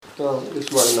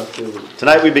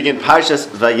Tonight we begin Parshas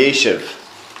Vayeshev.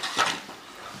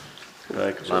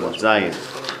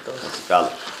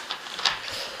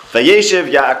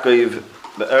 Vayeshev Yaakov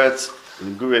be'eretz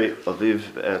Megurei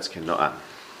Aviv be'eretz Canaan.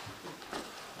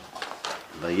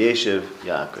 Vayeshev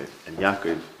Yaakov, and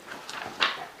Yaakov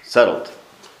settled.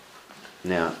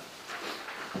 Now,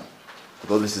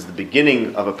 although this is the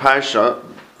beginning of a parsha,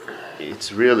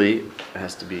 it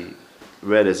has to be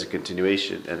read as a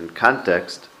continuation and in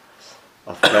context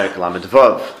of Perek Lamed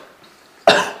Vav,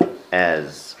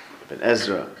 as Ben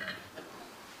Ezra,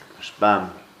 Rashbam,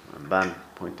 Ramban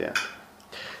point out.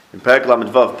 In Perek Lamed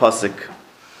Vav, Pasuk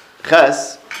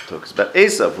Ches talks about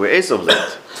Esav, where Esav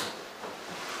lived.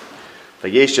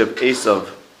 Vayeshev Esav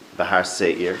Bahar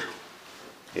Seir,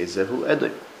 Esavu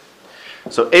Edom.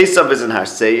 So Esav is in Har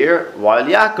Seir, while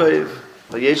Yaakov,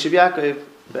 Vayeshev Yaakov,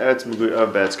 Be'eretz Megurei or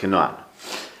Be'eretz Canaan.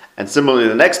 And similarly,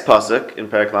 the next pasuk in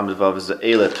Perek Lamed Vav is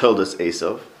Eila told us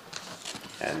Esav,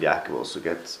 and Yaakov also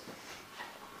gets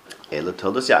Eila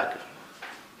told us Yaakov.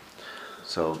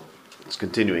 So it's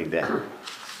continuing there.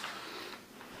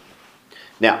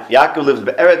 Now, Yaakov lives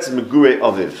Be'eretz Megurei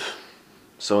Aviv,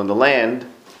 so in the land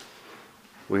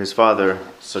where his father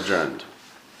sojourned.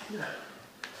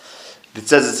 It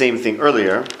says the same thing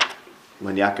earlier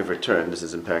when Yaakov returned. This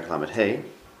is in Perek Lamed Hey.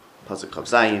 Pasuk Chav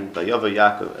Zayin, Vayova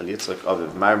Yaakov El Yitzchak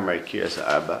Aviv Marmar Kiryas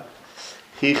Arba,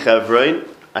 Hi Chevron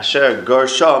Asher Gur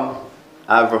Sham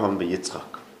Avraham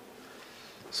BeYitzchak.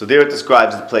 So there it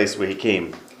describes the place where he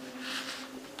came,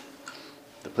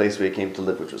 to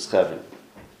live, which was Chevron,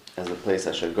 as the place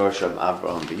Asher Gur Sham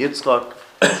Avraham BeYitzchak,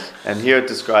 and here it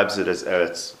describes it as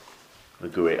Eretz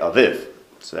Megurei Aviv.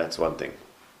 So that's one thing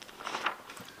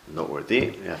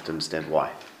noteworthy. You have to understand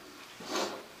why.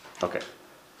 Okay.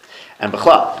 And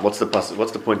B'chlal, what's the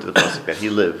point of the pasuk? That he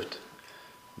lived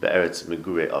be'eretz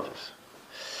Megurei Aviv.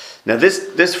 Now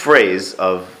this phrase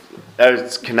of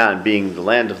Eretz Canaan being the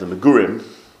land of the Megurim,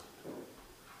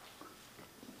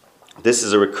 this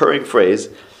is a recurring phrase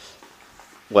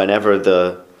whenever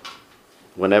the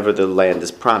land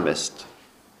is promised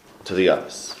to the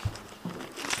Avos.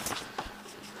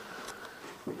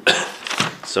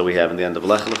 So we have in the end of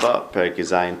Lech Lecha, Perek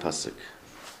Zayin, pasuk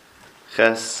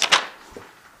Ches.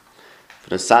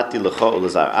 V'nasati lecha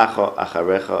ulezar'acha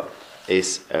acharecha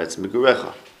es eretz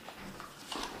megurecha.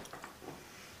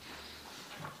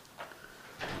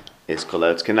 Es kol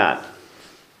eretz Canaan.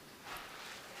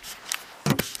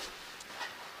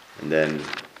 And then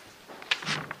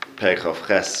Perek Chav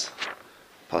Ches,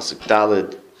 pasuk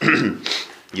Daled,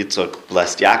 Yitzchak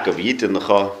blessed Yaakov, Yitin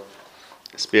lecha,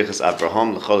 Espirchas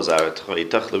Avraham lecha ulezar'acha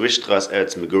yitach lerishtras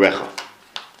eretz megurecha.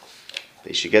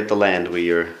 They should get the land where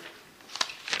you're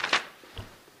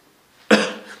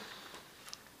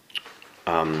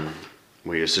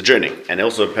sojourning. And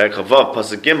also Perek Chavav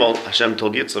Pasuk Gimel, Hashem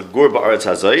told Yitzchak Gur ba'aretz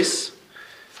hazayis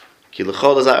ki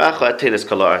l'chol hazaracha atenes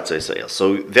kol ha'aretz Yisrael.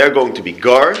 So they're going to be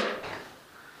gar.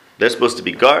 They're supposed to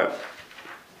be gar,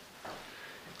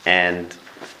 and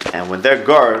when they're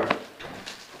gar,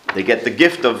 they get the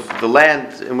gift of the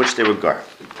land in which they were gar.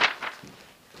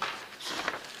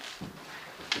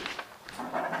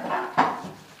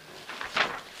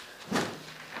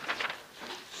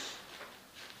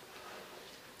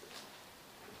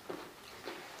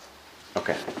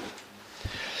 Okay.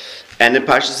 And in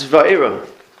Parshas Va'era,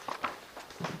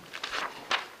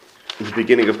 in the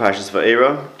beginning of Parshas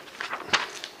Va'era,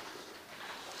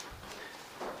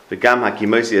 V'gam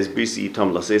hakimosi es brisi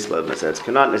itom laseis la'adnas eretz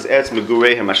Canaan es eretz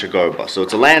megureihem asher garu ba. So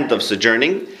it's a land of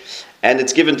sojourning, and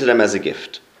it's given to them as a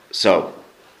gift. So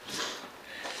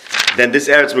then this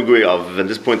Eretz Megurei Aviv, and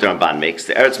this point the Ramban makes,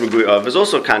 the Eretz Megurei Aviv is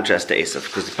also a contrast to Esav,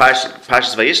 because the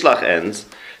Parshas Vayishlach ends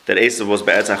that Esav was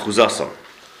be'eretz achuzasam.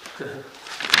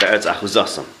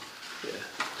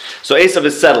 So Esav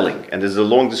is settling, and there's a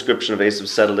long description of Esav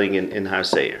settling in Har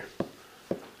Seir.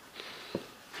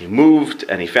 He moved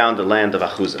and he found the land of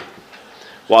Achuzah,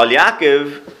 while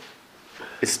Yaakov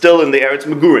is still in the Eretz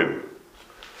Megurim,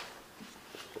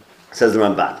 says the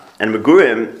Ramban. And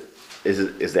Megurim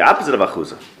is the opposite of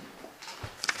Achuzah.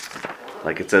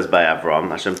 Like it says by Avram,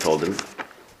 Hashem told him,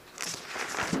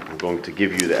 I'm going to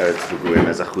give you the Eretz Megurim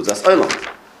as Achuzah's Olam.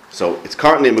 So it's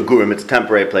currently a Megurim, it's a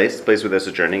temporary place, a place where they're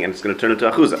sojourning, and it's going to turn into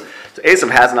Achuzah. So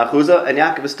Esav has an Achuzah, and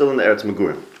Yaakov is still in the Eretz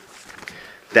Megurim.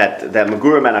 That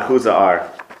Megurim and Achuzah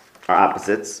are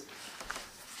opposites.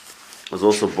 It was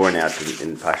also borne out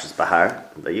in Parshas Bahar,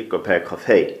 Vayikra Perek Chav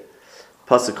Hey,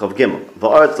 Pasuk Chav Gimel.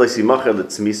 Va'aretz lo yisimacher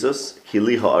letzmisus, ki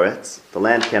li ha'aretz. The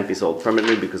land can't be sold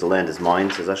permanently because the land is mine,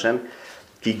 says Hashem.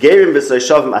 Ki gerim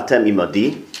v'soshavim atem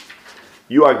imadi.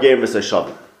 You are gerim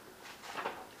v'soshavim.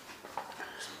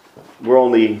 We're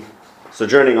only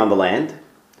sojourning on the land.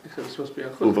 It's supposed to be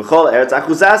Therefore,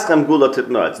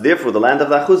 the land of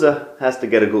the Achuzah has to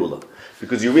get a gula.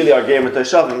 Because you really are game with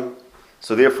Toshavim,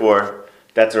 so therefore,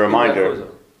 that's a reminder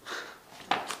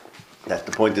that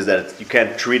the point is that you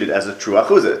can't treat it as a true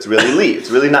Achuzah. It's really li, it's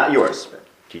really not yours.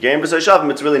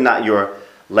 It's really not your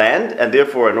land, and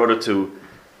therefore, in order to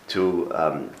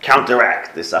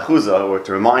counteract this Achuzah, or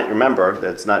to remember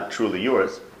that it's not truly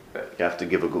yours, you have to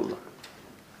give a gula.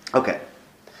 Okay.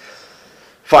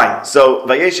 Fine. So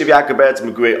Vayeshev Yaakov be'eretz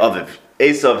Megurei Aviv.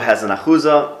 Esav has an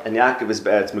Achuzah, and Yaakov is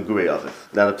be'eretz Megurei Aviv.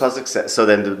 Now the pasuk says. So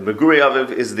then the Megurei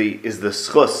Aviv is the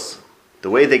schus, the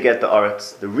way they get the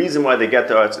aretz. The reason why they get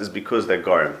the aretz is because they're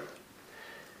garim.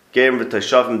 Gerim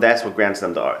v'toshavim. That's what grants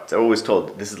them the aretz. They're always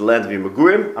told, "This is the land of your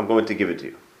Megurim. I'm going to give it to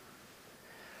you."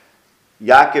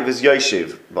 Yaakov is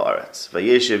Yoshev ba'aretz.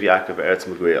 Vayeshev Yaakov be'eretz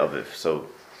Megurei Aviv. So.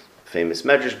 Famous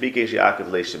medrash, Bikesh Yaakov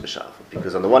Leisha B'Shav.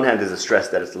 Because on the one hand, there's a stress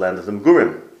that it's the land of the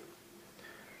Megurim.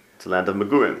 It's the land of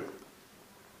Megurim.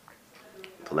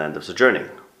 The land of sojourning.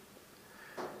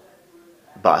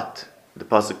 But the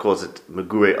pasuk calls it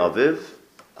Megurei Aviv,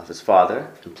 of his father,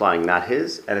 implying not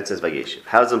his, and it says Vayeshev.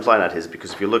 How does it imply not his?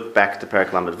 Because if you look back to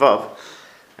Perek Lamed Vav,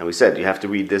 and we said you have to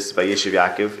read this, Vayeshev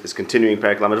Yaakov is continuing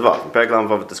Perek Lamed Vav. And Perek Lamed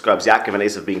Vav describes Yaakov and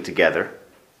Esav being together.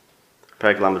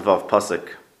 Perek Lamed Vav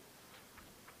pasuk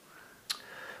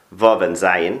Vav and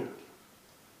Zayin,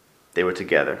 they were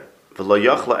together. So they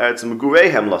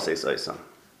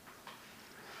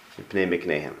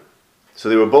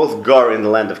were both gar in the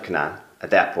land of Canaan at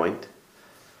that point.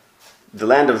 The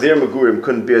land of their Megurim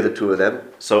couldn't bear the two of them.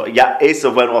 So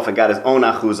Esav went off and got his own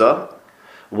Achuzah,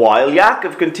 while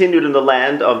Yaakov continued in the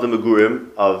land of the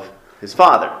Megurim of his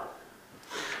father.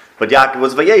 But Yaakov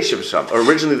was Vayeshev Sham.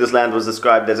 Originally this land was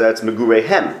described as Eretz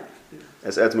Megureihem.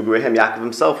 As Eretz Megureihem, Yaakov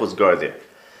himself was gar there.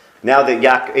 Now that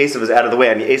Esav is out of the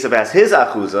way and Esav has his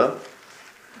Achuzah,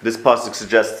 this pasuk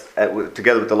suggests,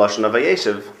 together with the Lashon of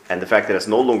Vayeshev, and the fact that it's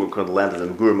no longer called the land of the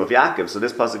Megurim of Yaakov, so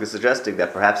this pasuk is suggesting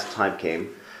that perhaps the time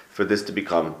came for this to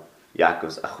become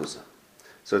Yaakov's Achuzah.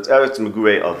 So it's Eretz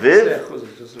Megurei Aviv.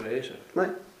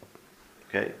 Right.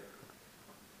 Okay.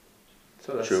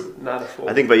 So that's true. Not a full.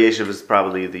 I think Vayeshev is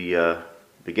probably the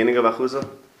beginning of Achuzah.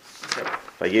 Okay.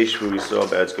 Vayeshev we saw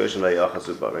Be'eretz Goshen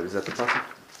Vayachazubah, right? Is that the pasuk?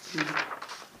 Mm-hmm.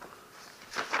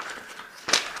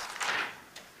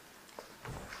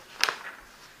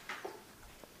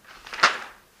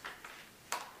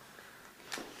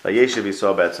 Vayeshev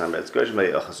Yisrael Be'etzam Be'etz Goshen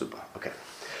Vayachazubah. Okay.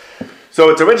 So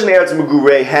it's originally Eretz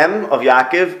Megureihem of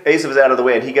Yaakov. Esav is out of the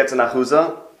way and he gets an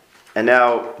Achuzah. And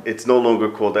now it's no longer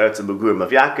called Eretz Megurim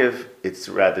of Yaakov. It's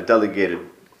rather delegated,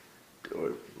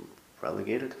 or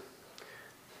relegated,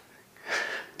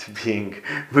 to being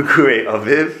Megurei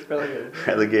Aviv.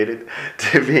 Relegated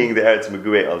to being the Eretz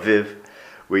Megurei Aviv,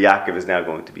 where Yaakov is now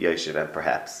going to be Yoshev and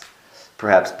perhaps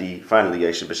be finally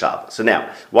Yoshev B'Shav. So now,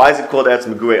 why is it called Eretz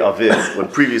Megurei Aviv when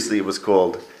previously it was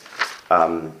called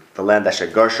the land Asher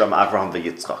Gershom Avraham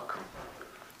v'Yitzchak?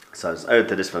 So I was heard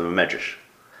to this from a medrash.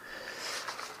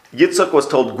 Yitzchak was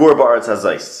told Gur ba'aretz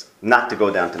hazais, not to go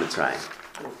down to Mitzrayim.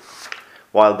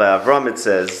 While by Avram it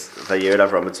says Vayered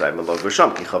Avram Mitzrayim lo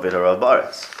Gershom ki chavir harav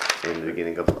ba'aretz in the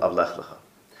beginning of Lech Lecha.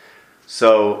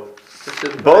 So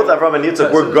both Avram and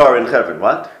Yitzchak were Gar in Hebron.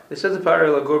 What? They said the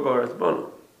parallel Gur ba'aretz banu.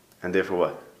 And therefore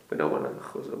what? We don't want to.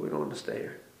 We don't want to stay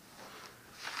here.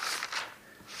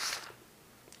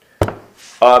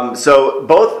 So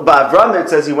both by Avram it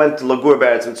says he went to Lagur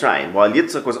Be'eretz Mitzrayim, while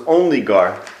Yitzchak was only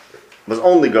gar in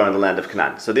the land of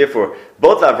Canaan. So therefore,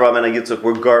 both Avram and Yitzchak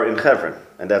were gar in Hebron,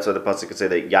 and that's why the pasuk could say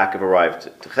that Yaakov arrived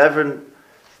to Hebron,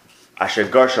 Asher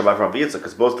gar sham Avram v'Yitzchak,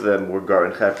 because both of them were gar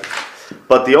in Hebron.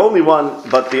 But the only one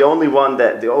between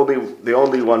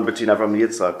Avram and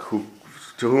Yitzchak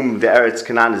to whom the Eretz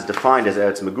Canaan is defined as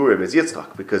Eretz Megurim is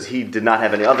Yitzchak, because he did not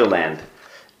have any other land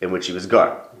in which he was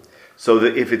gar. So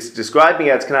if it's describing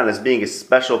Eretz Canaan as being a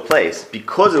special place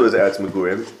because it was Eretz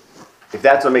Megurim, if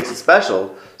that's what makes it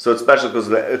special, so it's special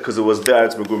because it was the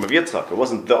Eretz Megurim of Yitzchak. It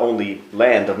wasn't the only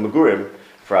land of Megurim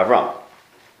for Avram.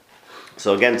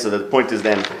 So again, so the point is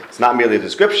then, it's not merely a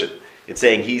description. It's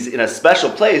saying he's in a special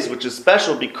place, which is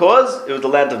special because it was the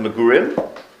land of Megurim,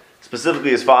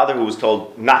 specifically his father who was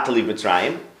told not to leave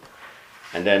Mitzrayim.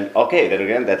 And then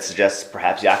again, that suggests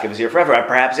perhaps Yaakov is here forever, and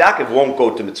perhaps Yaakov won't go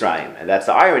to Mitzrayim. And that's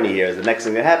the irony here. The next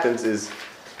thing that happens is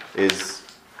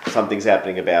something's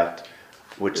happening about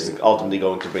which is ultimately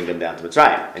going to bring them down to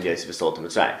Mitzrayim, and Yosef is sold to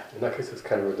Mitzrayim. In that case, it's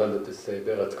kind of redundant to say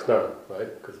Be'eretz Canaan,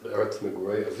 right? Because the Eretz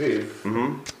Megurei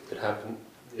Aviv, it happened,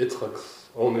 Yitzchak's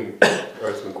only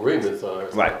Eretz Megurim is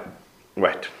Right.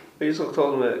 But Yitzchak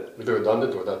told him that. Is it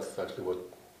redundant, or that's actually what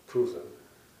proves it?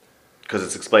 because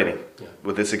it's explaining. Yeah.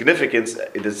 With the significance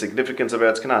of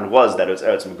Eretz Canaan was that it was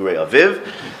Eretz Megurei Aviv,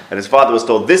 and his father was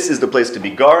told, this is the place to be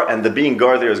Gar, and the being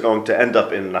Gar there is going to end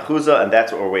up in Nachuzah, and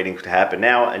that's what we're waiting to happen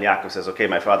now. And Yaakov says, okay,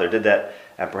 my father did that,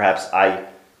 and perhaps I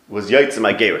was Yaitz in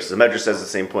my Gerus. The Medrash says the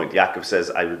same point. Yaakov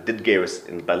says, I did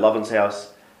Gerus by Lavan's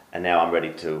house, and now I'm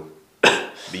ready to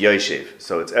be Yoshev.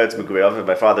 So it's Eretz Megurei Aviv.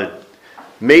 My father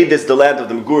made this the land of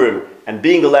the Megurim, and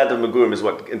being the land of Megurim is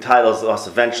what entitles us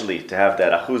eventually to have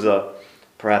that Achuzah.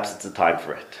 Perhaps it's a time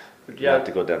for it. But You have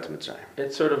to go down to Mitzrayim.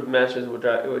 It sort of matches what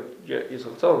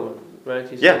Yisrael told him, right?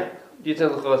 He Yeah. said, "You tell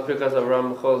the Chos because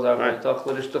Avram Chos Right. Avram Toch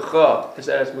Lidish Techa is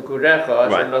Eretz Mekurecha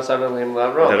Right. and Nasan Elohim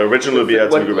LaAvram." That originally would be Eretz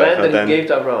What Megurecha, land that then- he gave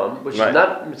to Avram, which Right. is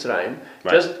not Mitzrayim,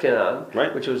 Right. just Canaan,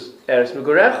 Right. which was Eretz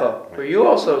Mekurecha. Where you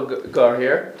also gar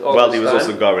here. All Well, this he was time.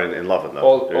 also Garin in Lavan, though.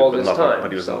 all In this Lavan, time. But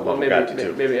he was So, in well, Lavan maybe Gati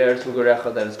too. maybe Eretz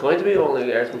Megurecha that it's going to be, only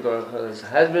Eretz Megurecha that it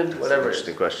has been, whatever it is.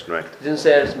 Interesting question, right? He didn't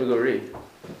say Eretz Meguri.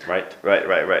 Right. Oh,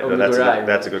 No, Megurai.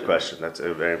 that's a good question. That's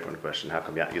a very important question. How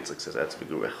come Yitzchak says Eretz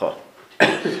Megurecha?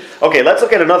 Okay, let's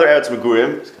look at another Eretz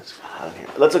Megurim.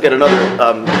 Let's look at another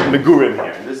Megurim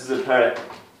here. This is in Parak.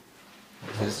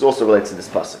 This also relates to this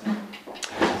pasuk.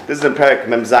 This is in Parak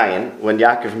Mem Zayin when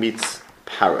Yaakov meets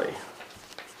Paroi.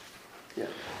 Yeah.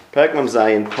 Parak Mem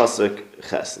Zayin pasuk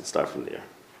Ches. Let's start from there.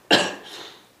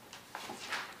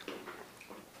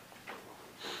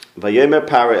 Vayomer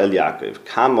Paroi el Yaakov,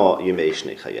 Kamo Yemei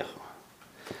Shnei Chayecha.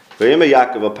 Vayomer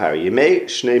Yaakov el Paroi, Yemei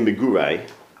Shnei Megurai,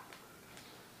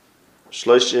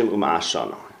 Shloshim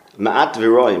Ashana. Ma'at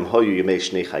v'roim hoyu Yemei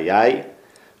Shnei Chayai,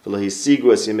 v'lo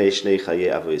hisigu es Yemei Shnei Chayei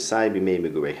Avo Yisai b'mei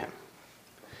Megureihem.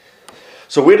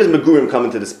 So where does Megurim come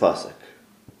into this pasuk?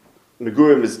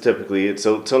 Megurim is typically,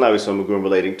 so till now we saw Megurim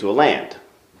relating to a land.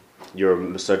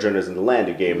 You're sojourners in the land,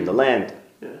 you gave them the land.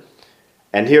 Yeah.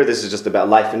 And here this is just about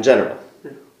life in general.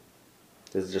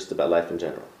 This is just about life in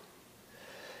general.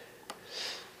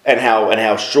 And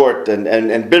how short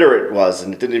and bitter it was,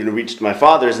 and it didn't even reach my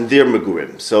father's and their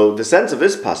Megurim. So the sense of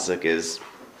this pasuk is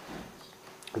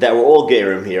that we're all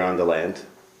Gerim here on the land,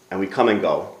 and we come and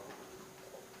go.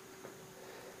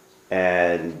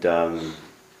 And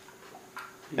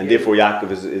therefore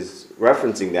Yaakov is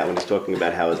referencing that when he's talking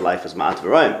about how his life is Ma'at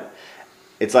V'Roim.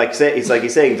 It's like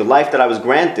he's saying the life that I was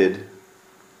granted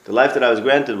was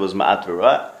Ma'at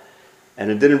V'Roim, and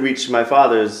it didn't reach my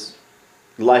father's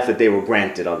life that they were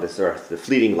granted on this earth, the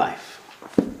fleeting life.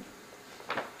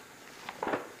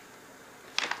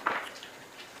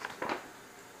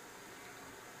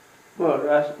 Well,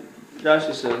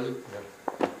 Rashi says,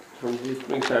 from the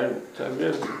big time,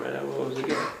 right? What was it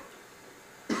again?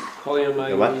 Kol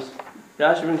Yamai what? means,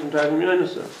 Rashi brings from Targum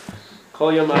Yonasan.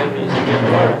 Kol Yamai means to get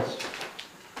parts.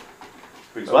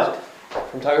 What?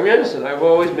 From Targum Yonasan, I've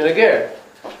always been a ger.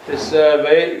 This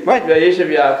Right. Yeshiv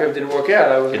Yaakov didn't work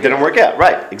out. It didn't work out,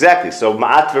 right? Exactly. So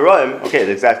Ma'at V'Roim,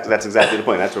 okay, that's exactly the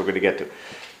point. That's what we're going to get to.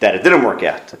 That it didn't work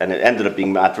out, and it ended up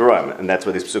being Ma'at V'Roim, and that's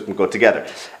where these psukim go together.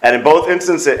 And in both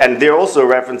instances, and there also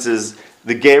references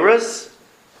the Gerus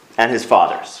and his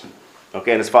fathers.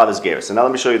 Okay, and his father's Gerus. So now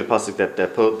let me show you the pasuk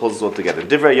that pulls it all together.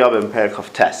 Divrei Yavim Perek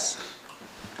Chof Tes.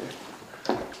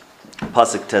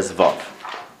 Pasuk Tes Vav.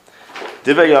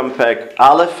 Divrei Yavim Perek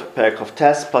Aleph, Perek Chof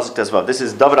Tes, Pasuk Tes Vav. This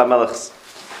is David HaMelech's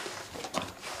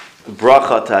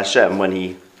bracha to Hashem when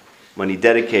he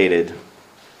dedicated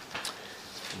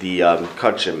the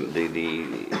kachim,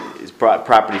 his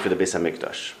property for the Beis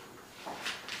Hamikdash.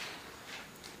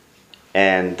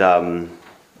 And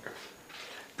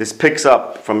this picks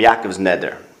up from Yaakov's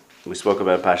neder. We spoke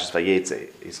about Pashas Vayetze.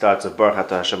 He starts with Baruch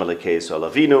Atah Hashem Elokei Yisrael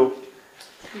Avinu.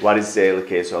 Why does he say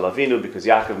Elokei Yisrael Avinu? Because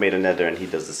Yaakov made a neder and he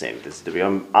does the same. This is the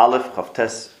Yom Aleph Chav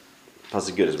Tes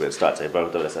Pasuk Yud is where it starts.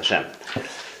 Baruch Atah Hashem.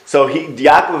 So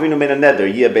Yaakov Avinu made a neder,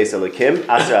 Yeh Beis Elokim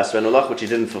Aser Asrenu Lach, which he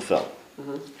didn't fulfill.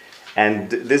 Mm-hmm. And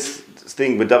this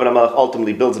thing with David HaMelech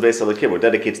ultimately builds a Beis Elokim, or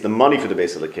dedicates the money for the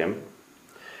Beis Elokim.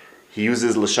 He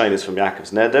uses Lashonos from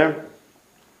Yaakov's neder,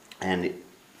 and he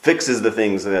fixes the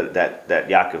things that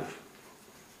Yaakov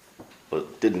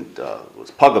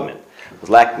was pagamin, was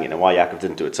lacking in, and why Yaakov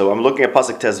didn't do it. So I'm looking at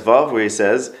Pasuk Tes Vav, where he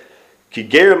says, Ki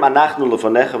gerim anachnu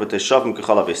lefanecha v'teshavim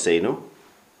k'chol aveseinu.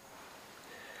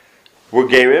 We're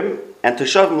gerim, and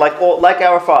teshavim like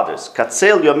our fathers.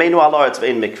 Katzel yomeinu al haaretz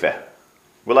ve'ein mikveh.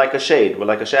 We're like a shade, we're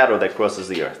like a shadow that crosses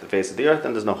the earth, the face of the earth,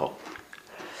 and there's no hope.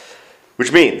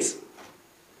 Which means,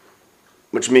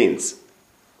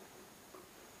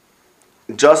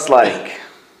 just like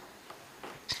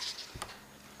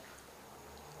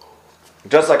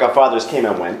our fathers came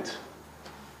and went,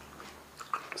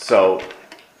 so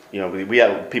we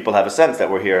have people have a sense that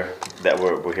we're here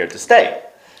to stay.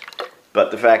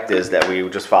 But the fact is that we were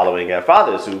just following our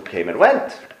fathers who came and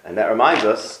went. And that reminds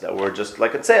us that we're just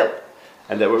like a tzeil.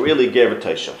 And that we're really ger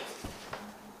v'toishav.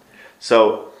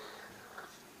 So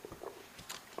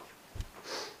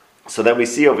then we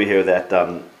see over here that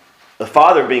the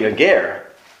father being a ger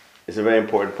is a very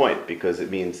important point, because it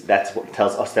means that's what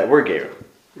tells us that we're gerim.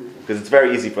 Because it's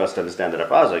very easy for us to understand that our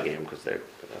fathers are gerim because their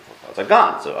fathers are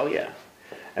gone. So, oh yeah.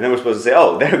 And then we're supposed to say,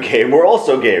 oh, they're gerim, we're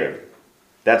also gerim.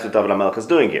 That's what David HaMelech is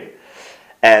doing here.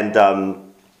 And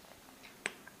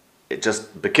it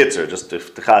just, bekitzer, just to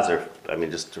chazer, I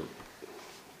mean, just to,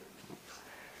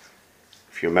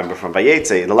 if you remember from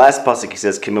Vayetze, in the last pasuk he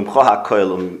says, Kimimcha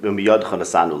ha'koil u'miyodcha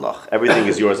nasanu lach. Everything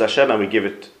is yours, Hashem, and we give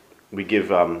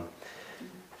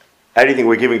everything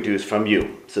we're giving to you is from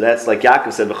you. So that's like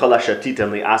Yaakov said, V'chol asher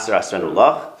titem li aser asrenu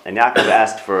lach. And Yaakov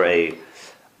asked for a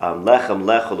lechem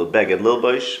lechol u'beged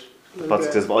lilbosh. The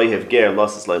pasuk says, V'oyev ger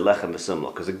losses lo lechem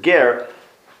v'simlo. Because a ger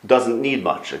doesn't need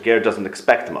much. A ger doesn't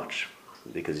expect much,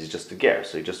 because he's just a ger,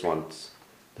 so he just wants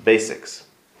the basics.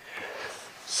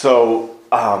 So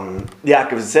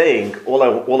Yaakov is saying,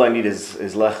 all I need is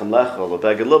lechem lechol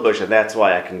u'beged lilbosh, and that's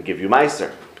why I can give you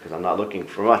meiser, because I'm not looking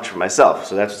for much for myself.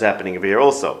 So that's what's happening over here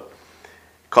also.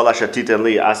 Kol asher titen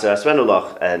li aser asrenu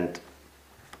lach,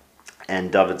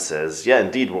 and David says, yeah,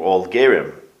 indeed, we're all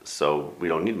gerim, so we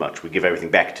don't need much. We give everything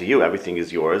back to you. Everything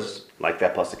is yours, like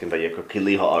that pasuk in Vayikra,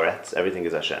 Kili ha'aretz. Everything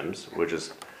is Hashem's. We're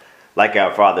just like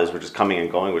our fathers. We're just coming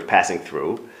and going. We're passing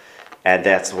through, and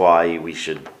that's why we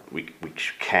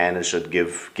can and should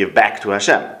give back to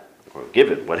Hashem, or give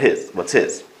it what's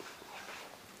his.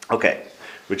 Okay,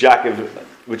 which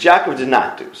Yaakov did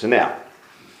not do.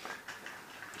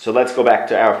 So let's go back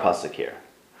to our pasuk here.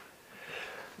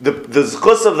 The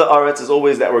zchus of the aretz is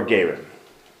always that we're gerim.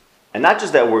 And not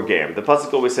just that we're gerim. The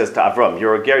pasuk always says to Avram,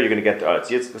 you're a ger, you're going to get the aretz.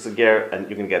 Yitzchak a ger, and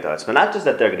you're going to get the aretz. But not just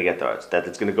that they're going to get the aretz, that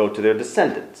it's going to go to their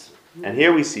descendants. And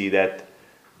here we see that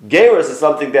gerus is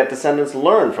something that descendants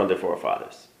learn from their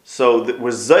forefathers. So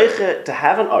we're zeiche to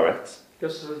have an aretz,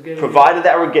 provided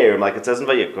that we're gerim, like it says in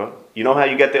Vayikra. You know how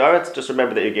you get the aretz? Just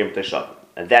remember that you're gerim teshavim.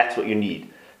 And that's what you need.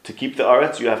 To keep the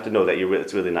aretz, you have to know that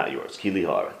it's really not yours. Kili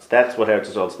ha'aretz. That's what Eretz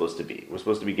Yisrael is supposed to be. We're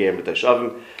supposed to be gerim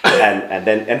teshavim, and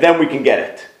then we can get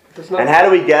it. And how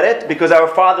do we get it? Because our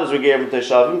fathers were gerim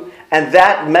teshavim, and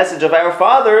that message of our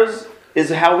fathers is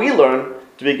how we learn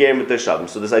to be gerim teshavim.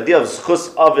 So this idea of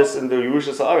zchus avis in the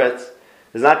Yerushas ha'aretz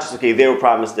is not just, okay, they were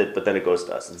promised it, but then it goes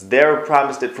to us. It's they were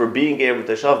promised it for being gerim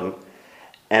teshavim,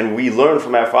 and we learn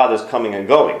from our fathers coming and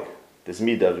going. This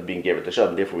midah of being gerim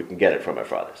teshavim, therefore we can get it from our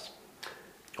fathers.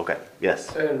 Okay,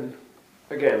 yes. And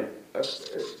again,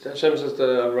 Hashem says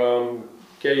to Abraham,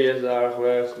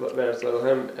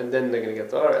 and then they're going to get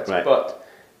the aretz. Right. But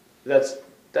that's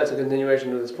a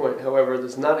continuation of this point. However,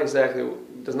 does not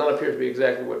appear to be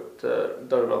exactly what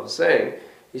David is saying.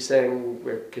 He's saying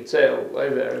we're kitzel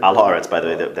lever. Al haaretz, by the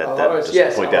way, that just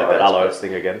yes, point out that al haaretz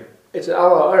thing again. It's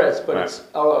al haaretz, but right. It's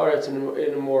al haaretz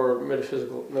in a more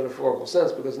metaphorical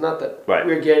sense, because not that right.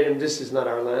 we're getting this is not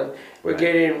our land. We're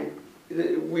getting.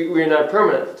 We're not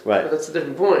permanent. Right. That's a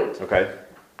different point. Okay.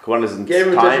 One is in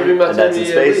time, and that's in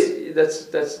space. That's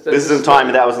this is in time,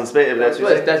 and that was in space.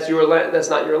 That's your land. That's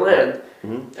not your land. Right.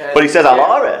 Mm-hmm. But he says al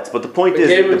haaretz. But the point is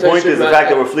the fact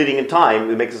that we're fleeting in time.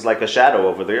 It makes us like a shadow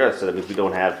over the earth. So that means we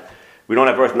don't have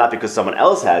earth, not because someone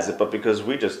else has it, but because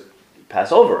we just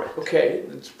pass over it. Okay,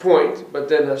 that's the point. But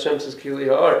then Hashem says kili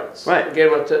haaretz. Right. Again,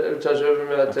 what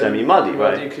Tami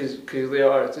right? Kili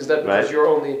haaretz. Is that because you're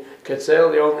only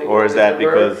ketzel, the only? Or is that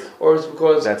because? Or is it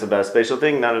because that's about a spatial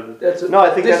thing? I think this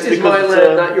that's is because my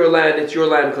land, not your land. It's your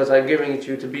land because I'm giving it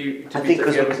to you to be. I think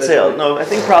because we're ketzel. No, I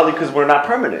think probably because we're not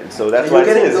permanent. So that's why it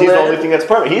is. He's the only thing that's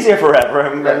permanent. He's here forever,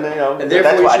 and and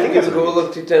therefore you should give a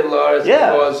look to 10 lars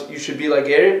because you should be like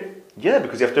Gerim. Yeah,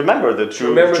 because you have to remember the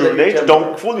true nature.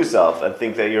 Don't fool yourself and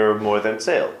think that you're more than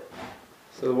sale.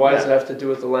 So why does it have to do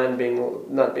with the land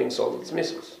not being sold? It's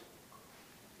mitzvahs.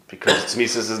 Because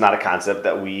tzmisus is not a concept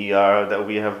that we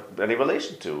have any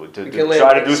relation to. To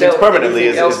try to do things permanently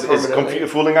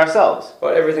is fooling ourselves.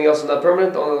 But everything else is not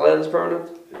permanent. Only the land is permanent.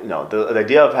 No, the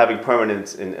idea of having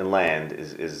permanence in land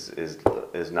is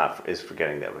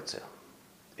forgetting that with sale.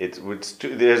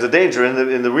 There's a danger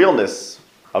in the realness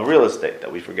of real estate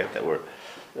that we forget that we're.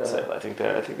 I think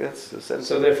that's the sense.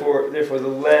 So therefore, the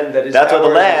land that is that's why the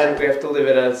land we have to live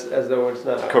it as though it's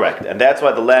not ours. Correct, and that's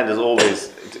why the land is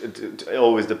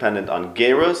always dependent on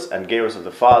gerus and gerus of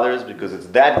the fathers, because it's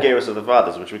that gerus of the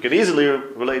fathers which we can easily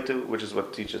relate to, which is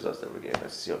what teaches us that we're gerus.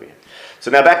 Let's see over here.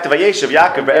 So now back to Vayeshev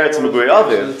Yaakov be'eretz Megurei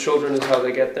Aviv. So the children is how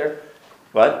they get there.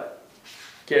 What?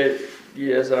 Yeah,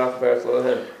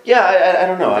 I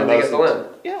don't know. And they get the land.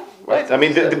 Yeah. Right. I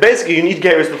mean, basically, you need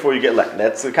gerus before you get land.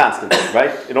 That's a constant,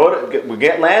 right? In order we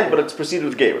get land, but it's preceded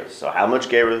with gerus. So, how much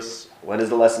gerus? When is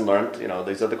the lesson learned? You know,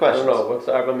 these are the I questions. don't know. What's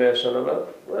the Arba Meir Shana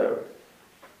about? Whatever.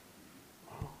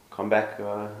 Come back.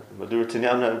 We'll do it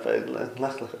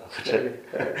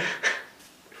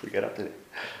if we get up to it.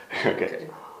 Okay.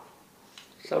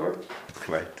 Summer?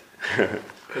 Right.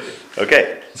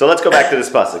 Okay. So let's go back to this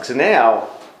pasuk. So now,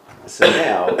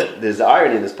 there's the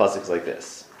irony in this pasuk like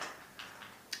this.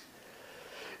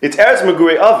 It's Eretz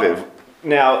Meguri Aviv.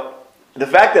 Now, the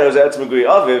fact that it was Eretz Meguri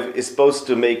Aviv is supposed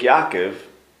to make Yaakov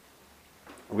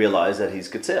realize that he's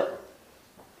Ketzel.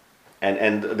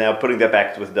 And now putting that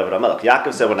back with David HaMelech.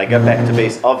 Yaakov said, when I get back to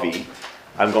base Avi,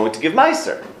 I'm going to give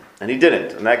Meiser. And he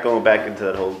didn't. And that going back into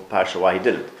that whole parsha why he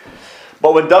didn't.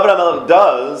 But when David HaMelech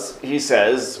does, he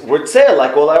says, we're Tzel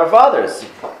like all our fathers.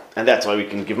 And that's why we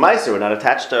can give Meiser. We're not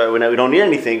attached to, we don't need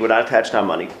anything, we're not attached to our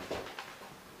money.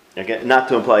 Again, not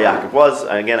to imply Yaakov was.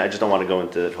 Again, I just don't want to go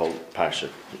into that whole parsha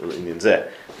in Zeh.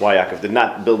 Why Yaakov did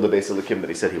not build the base of the Kim that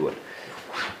he said he would.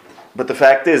 But the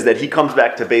fact is that he comes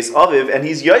back to base Aviv and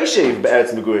he's Yoshev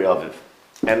Be'eretz Meguri Aviv.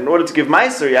 And in order to give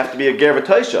Meiser, you have to be a Ger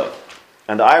V'Toishav.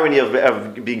 And the irony of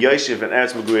being Yoshev and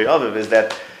Eretz Meguri Aviv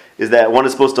is that one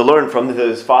is supposed to learn from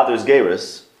his father's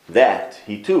gerus that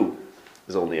he too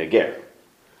is only a ger.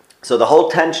 So the whole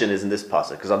tension is in this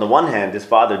pasuk, because on the one hand, his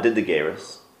father did the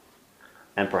gerus,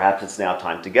 and perhaps it's now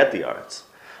time to get the arts.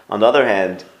 On the other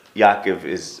hand, Yaakov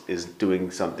is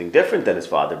doing something different than his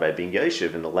father by being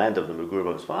Yoshev in the land of the Megurim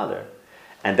of his father.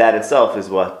 And that itself is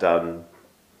what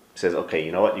says, okay,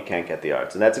 you know what, you can't get the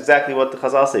arts. And that's exactly what the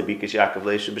Chazal say, Bikish Yaakov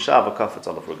Leishu B'Shalva Kafetz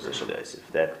Ala Frugzeh Shel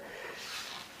Yosef, that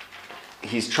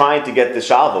he's trying to get the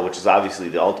shalva, which is obviously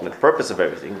the ultimate purpose of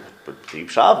everything, but deep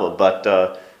shalva.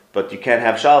 But you can't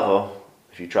have shalva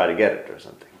if you try to get it or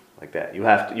something like that. You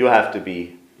have to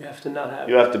be. You have to not have.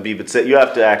 You have to be, but you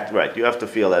have to act right. You have to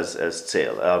feel as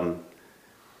tzeil.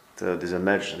 There's a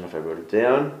mention. I don't know if I wrote it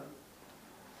down.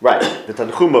 Right. The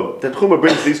Tanchuma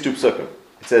brings these two psukim.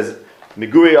 It says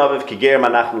Meguri Aviv Kiger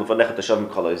Manachnu L'Fanechet Hashavim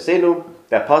Kol Ha'Yisenu.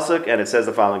 That pasuk, and it says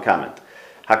the following comment.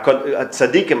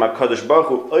 Tzadikim HaKadosh Baruch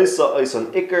Hu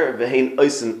oison iker v'hein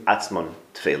oison atzmon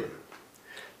tefilin.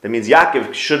 That means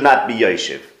Yaakov should not be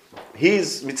Yoshev.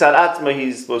 He's mitzad atzma.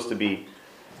 He's supposed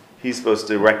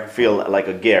to feel like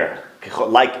a ger,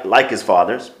 like his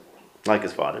fathers,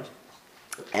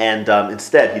 and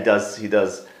instead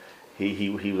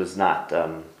he was not.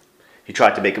 He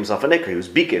tried to make himself an ikr. He was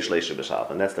bikish leisha b'shalv,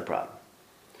 and that's the problem.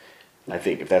 I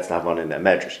think if that's not one in that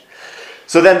medrash.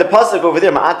 So then the pasuk over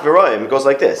there, Ma'at V'roim, goes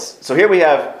like this. So here we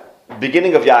have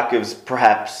beginning of Yaakov's,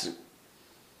 perhaps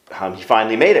he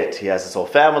finally made it. He has his whole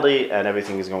family and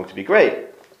everything is going to be great.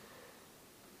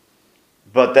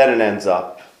 But then it ends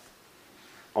up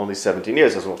only 17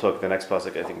 years, as we'll talk in the next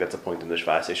pasuk. I think that's a point in the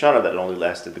Shva'as Yeshana that it only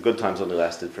lasted, the good times only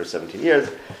lasted for 17 years,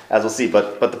 as we'll see.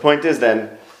 But the point is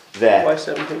then that... Why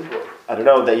 17? I don't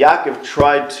know, that Yaakov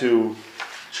tried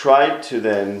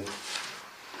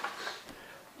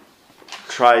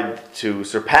to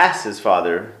surpass his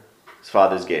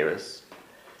father's gerus,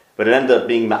 but it ended up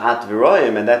being ma'at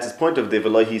v'roim, and that's his point of the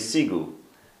v'lo sigu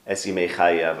esimei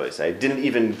chayi avos. I didn't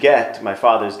even get my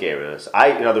father's gerus.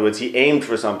 In other words, he aimed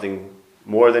for something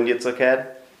more than Yitzchak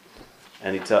had,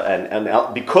 and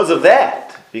because of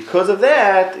that,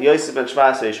 Yosef ben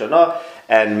Shva'as Yeshana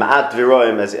and ma'at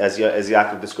v'roim, as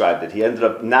Yaakov described it, he ended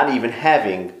up not even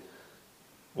having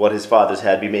what his fathers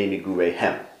had, bimei migurei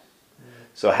hem.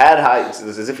 So it's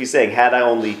as if he's saying, had I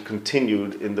only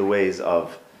continued in the ways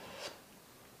of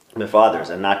my fathers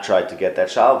and not tried to get that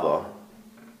shalva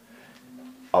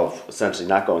of essentially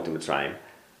not going to Mitzrayim,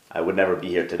 I would never be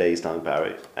here today, he's telling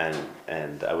Pari,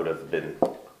 and I would have been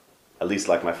at least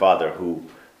like my father, who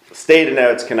stayed in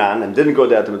Eretz Canaan and didn't go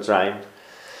down to Mitzrayim.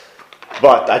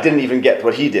 But I didn't even get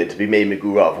what he did to be made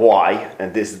Megurav. Why?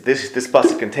 And this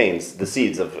pasuk contains the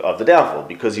seeds of the downfall,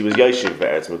 because he was Yoshev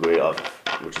Eretz Megurei Aviv,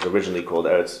 which was originally called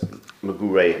Eretz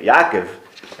Megurei Yaakov,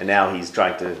 and now he's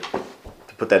trying to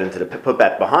put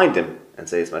that behind him and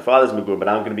say it's my father's Megur, but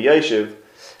I'm going to be Yoshev,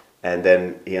 and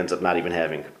then he ends up not even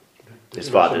having his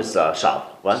father's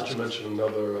shal. What? Did you mention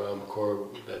another core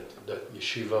that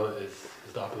yeshiva is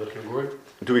the opposite of Meguri?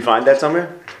 Do we find that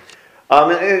somewhere?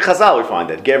 In Chazal we find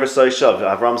that. Gever soishav.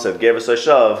 Avram said, Gever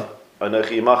soishav,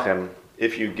 anochi imachem.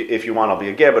 If you want, I'll be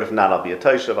a ger, but if not, I'll be a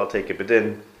toishav, I'll take a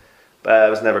bedin. But I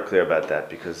was never clear about that,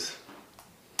 because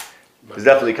there's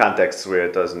definitely contexts where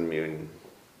it doesn't mean...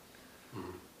 I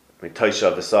mean,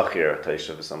 toishav is sachir,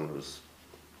 toishav is someone who's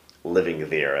living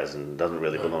there, as in doesn't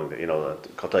really belong there. You know,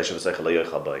 toishav is sachir lo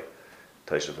yochal bay.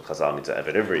 Toishav in Chazal means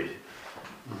Eved Ivri.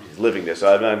 He's living there,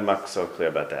 so I'm not so clear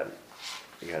about that.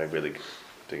 You gotta really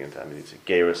dig into. I mean, it's a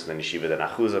Gerus and then Yeshiva, then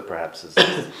Achuza. Perhaps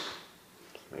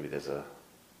maybe that's a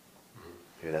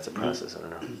process. I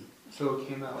don't know. So it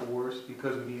came out worse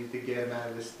because we needed to get him out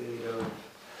of the state of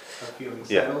feeling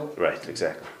settled? Yeah, right,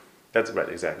 exactly. That's right,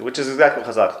 exactly. Which is exactly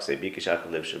what Chazal say, Bikishach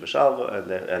live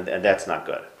Shabashalva, and that's not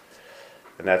good.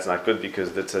 And that's not good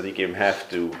because the tzaddikim have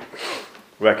to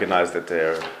recognize that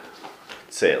they're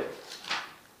tzeil.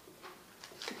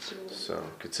 So,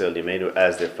 Kitzel Yemenu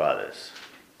as their fathers.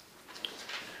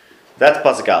 That's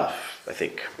Pasuk Aleph, I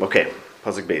think. Okay,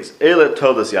 Pasuk Beis. Eila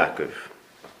told us Yaakov.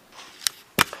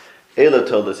 Eila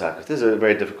told us Yaakov. This is a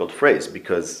very difficult phrase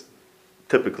because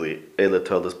typically Eila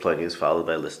told us plenty is followed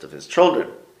by a list of his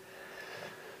children.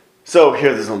 So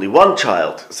here there's only one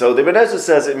child. So the Ibn Ezra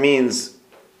says it means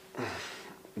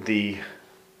the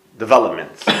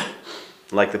development.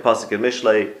 Like the Pasuk in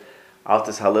Mishlei,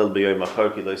 Altis Halil b'yoyim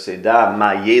acharki lo seda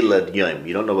ma yelad yom.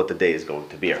 You don't know what the day is going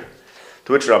to bear.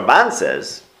 To which Ramban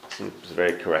says, it's a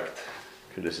very correct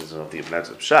criticism of the Ibn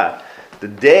Ezra Pshat, the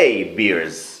day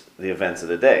bears the events of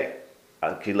the day.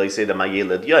 Ki lo seda ma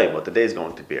yelad yom, what the day is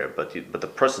going to bear, but the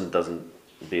person doesn't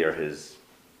bear his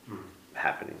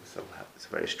happenings. So it's a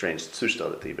very strange tzushta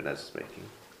that the Ibn Ezra is making.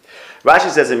 Rashi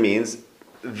says it means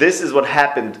this is what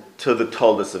happened to the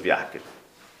Toldos of Yaakov.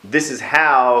 This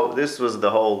was the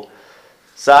whole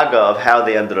saga of how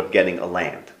they ended up getting a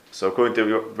land. So according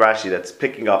to Rashi, that's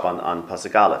picking up on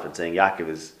Pasuk Aleph and saying Yaakov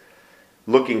is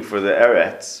looking for the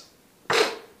Eretz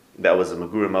that was a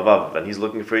Megurim Avav, and he's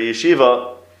looking for a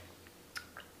yeshiva.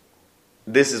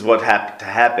 This is what had to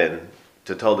happen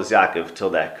to Toldos Yaakov till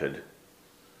that could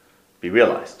be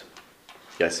realized.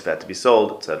 Yosef had to be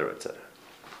sold, etc., etc.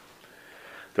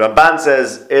 The Ramban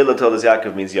says Eila Toldos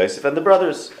Yaakov means Yosef and the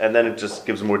brothers, and then it just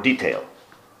gives more detail.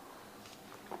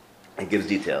 It gives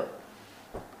detail.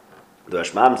 The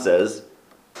Rashbam says,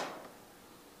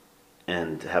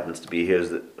 and happens to be here's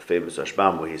the famous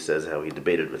Rashbam where he says how he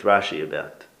debated with Rashi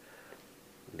about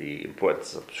the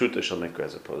importance of Pshuta Shalmikra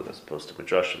as opposed to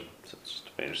Midrashim. So it's just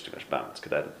a very interesting Rashbam. It's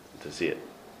good to see it.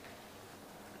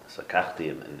 So Kachti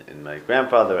and my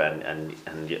grandfather and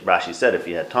Rashi said if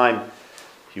he had time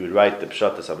he would write the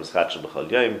Pshatas HaMischat B'chol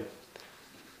Yom.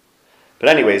 But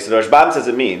anyway, so the Rashbam says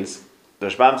it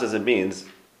means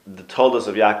the Toldos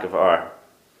of Yaakov are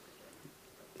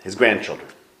his grandchildren.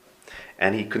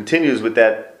 And he continues with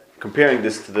that, comparing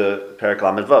this to the Perek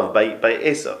Lamed Vav by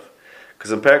Esav.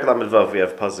 Because in Perek Lamed Vav we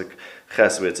have Pasuk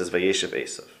Ches where it says Vayeshev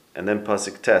Esav. And then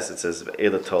Pasuk Tes it says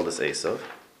Eila Toldos Esav.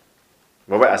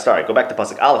 Well, sorry, go back to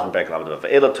Pasuk Aleph in Perek Lamed Vav.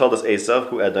 Eila Toldos Esav,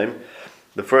 Hu Edom.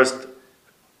 The first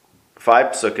 5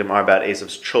 psukim are about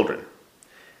Esav's children.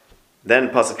 Then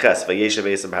Pasuk Ches, Vayeshev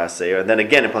Esav HaSeir, and then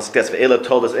again in Pasuk Tes, Ve'ela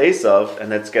told us Esav,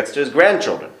 and that gets to his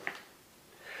grandchildren.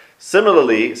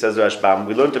 Similarly, says Rashbam,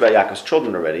 we learned about Yaakov's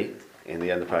children already in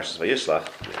the end of Parshas Vayishlach,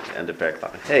 the end of Perek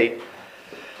Lamed Hey.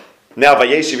 Now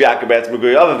Vayeshev Yaakov Be'etz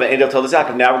Meguri Avav, Ve'ela told us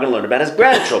Yaakov. Now we're going to learn about his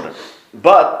grandchildren.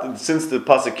 But since the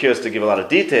Pasuk here is to give a lot of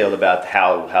detail about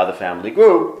how the family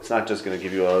grew, it's not just going to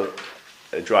give you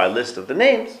a dry list of the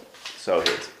names. So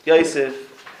here's Yosef,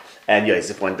 and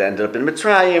Yosef ended up in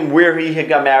Mitzrayim, where he had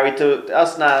got married to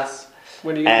Asnas,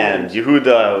 and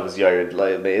Yehuda was Yared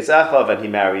Be'ezachav, and he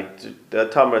married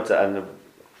Tamar and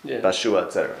Bashua,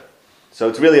 etc. So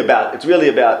it's really about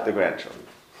the grandchildren.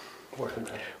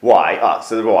 Why?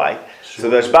 So why? So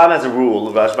the Rashbam has a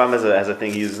rule. The Rashbam has a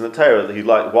thing he uses in the Torah.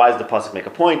 Why does the pasuk make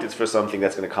a point? It's for something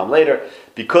that's going to come later,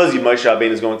 because Moshe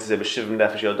Rabbeinu is going to say B'shivim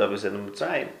nefesh yodav is in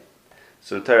Mitzrayim.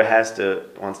 So the Torah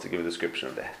wants to give a description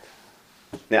of that.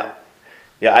 Now,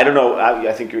 I don't know.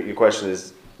 I think your question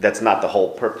is that's not the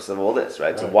whole purpose of all this,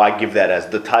 right? So why give that as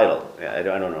the title? I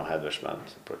don't know how the Rashbam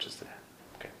approaches to that.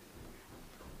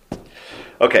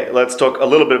 Okay, let's talk a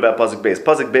little bit about Pasuk Beis.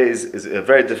 Pasuk Beis is a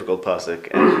very difficult pasuk,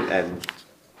 and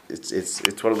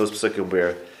it's one of those pasukim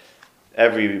where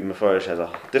every Mefarish has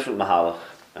a different mahalach,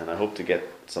 and I hope to get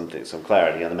some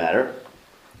clarity on the matter.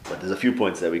 But there's a few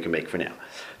points that we can make for now.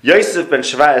 Yosef ben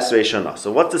Sheva Esrei Shana.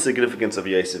 So what's the significance of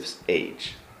Yosef's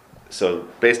age? So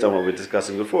based on what we were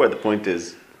discussing before, the point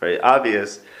is very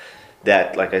obvious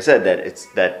that, like I said,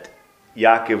 that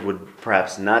Yaakov would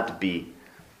perhaps not be,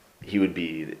 he would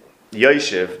be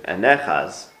Yosef and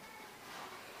Nechaz,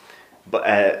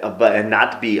 but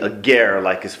not be a ger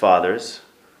like his fathers,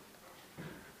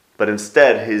 but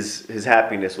instead his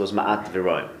happiness was ma'at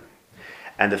v'roim.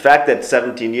 And the fact that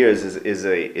 17 years is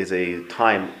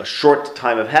a short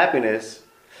time of happiness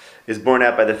is borne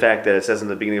out by the fact that it says in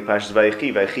the beginning of Parashas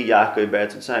Vayechi Yaakov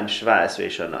be'eretz Mitzrayim shva esrei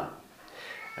shana.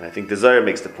 And I think the Zohar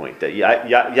makes the point that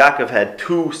Yaakov had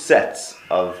 2 sets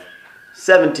of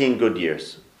 17 good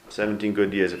years. 17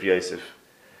 good years of Yosef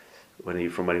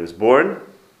from when he was born,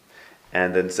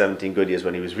 and then 17 good years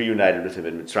when he was reunited with him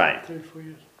in Mitzrayim. 34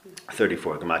 years.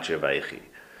 34, Gematria Vayechi.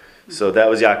 So that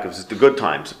was Yaakov's, the good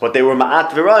times. But they were Ma'at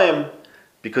V'Rayim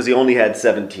because he only had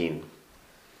 17.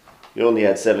 He only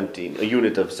had 17, a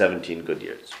unit of 17 good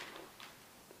years.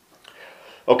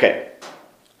 Okay.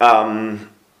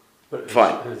 But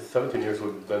Fine. His 17 years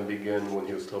would then begin when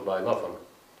he was still by Lavan.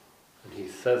 And he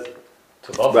says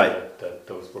to Lavan Right. that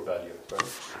those were bad years, right?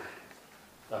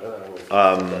 I don't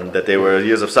know. That they were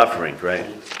years of suffering, right?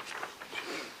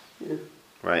 Yeah.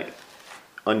 Right.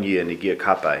 Anye and Igia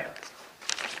Kapai.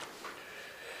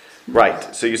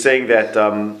 Right. So you're saying that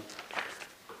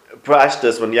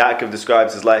Prashtas, when Yaakov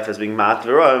describes his life as being Mat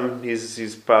V'Ram,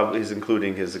 he's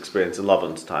including his experience in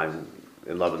Lavan's time,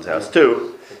 in Lavan's house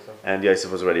too. And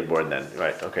Yosef was already born then.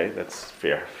 Right, okay, that's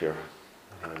fair.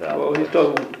 Well, he's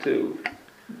talking to.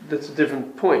 That's a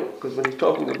different point because when he's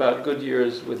talking about good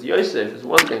years with Yosef is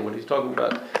one thing. What he's talking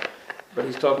about, but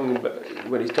he's talking about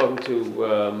when he's talking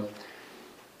to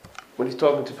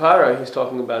Para, he's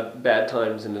talking about bad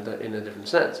times in a different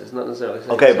sense. It's not necessarily.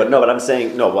 Okay, but I'm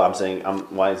saying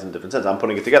why is it in a different sense? I'm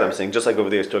putting it together. I'm saying just like over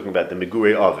there, he's talking about the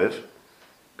Megurei Aviv,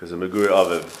 because the Megurei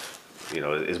Aviv,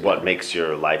 is what makes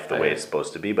your life the way it's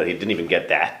supposed to be. But he didn't even get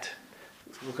that.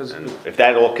 Because and if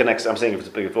that all connects, I'm saying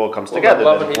if it all comes well, together,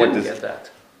 then the he point didn't is get that.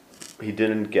 he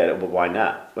didn't get it. Well, why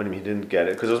not? What do you mean he didn't get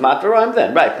it? Because it was Mat V'Rayim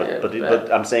then, right?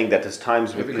 But I'm saying that his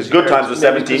times, his good times were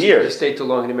 17 years. He stayed too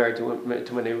long and he married too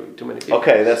many people.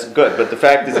 Okay, that's good. But the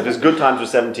fact is, if his good times were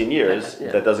 17 years,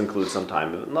 Yeah. that does include some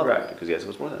time in love, Right. because yes, it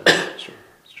was more than that. It's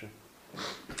true.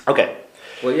 Okay.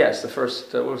 Well, yes, the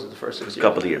first, what was it, the first 6 years? A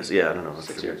couple of years, yeah, I don't know.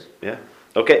 6 years. Yeah.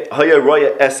 Okay. Haya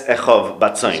roya es echov He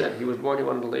batzayin. said he was born, he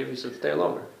wanted to leave, he said stay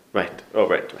longer. Right. Oh,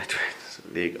 right. So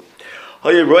there you go.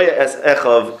 Haya roya es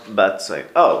echov batzayin.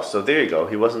 Oh, so there you go.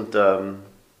 He wasn't.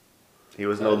 He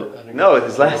was no.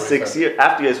 His last 6 years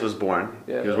after Yosef was born,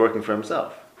 Yeah. he was working for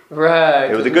himself. Right.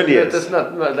 It was the good years. That's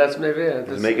not. No, that's maybe. Yeah,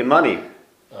 He was making money.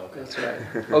 Oh, okay. That's right.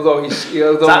 Although he's.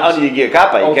 It's not only you get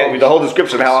kappa. You can't read the whole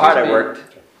description of how hard I worked.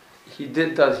 He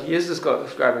is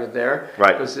describing it there.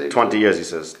 Right, it, 20 years he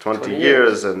says. 20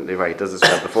 years, and right, he does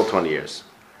describe the full 20 years.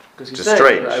 Because he's Just saying,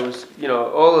 strange. I was,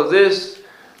 all of this,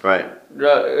 Right.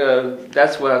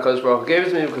 that's what HaKadosh Baruch Hu gave it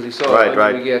to me because he saw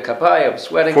Right. we get kapai, I'm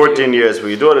sweating. 14 years for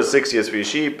your daughter, 6 years for your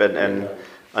sheep, and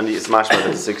it's mashma that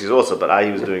it's 6 years also, but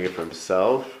he was doing it for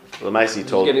himself. Well, the Maisi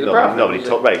told, getting the profit. but he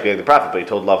told, getting the profit, but he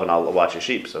told Lavan, I'll watch your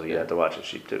sheep, so he had to watch his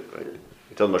sheep too, right?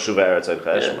 He told him, Mashuva Eretz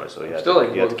Eshmer, so he had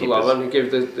to keep Lavan, he gave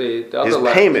the other his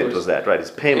land payment was that, right? His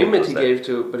payment was he that. gave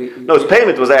to, but His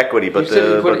payment was equity, but he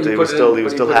was still he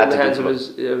had put it in to the hands do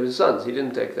of his sons. He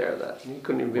didn't take care of that. He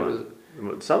couldn't even be able to.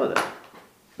 some of them.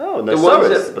 No, The ones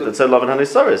Nesaris, but it said Lavan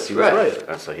Hanesaris. He was Right. right.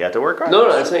 And so he had to work hard. No,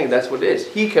 I'm saying that's what it is.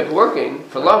 He kept working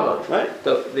for Lavan. Right.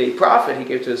 The profit he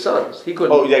gave to his sons. He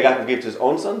couldn't. Oh, Yaakov gave to his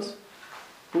own sons?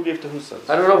 Who gave to whose sons?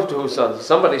 I don't know to whose sons.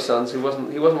 Somebody's sons. He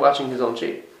wasn't watching his own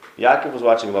sheep. Yaakov was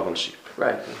watching Lavan's sheep.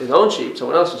 Right. His own sheep.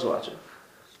 Someone else was watching.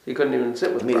 He couldn't even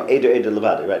sit with. I mean, the Eder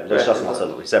Levadi, right?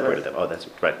 He separated them. Oh, that's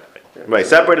right. Right,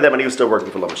 separated them, and he was still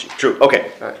working for Lavan's sheep. True. Okay.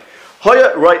 Right.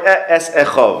 Hoya Roya es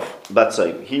echov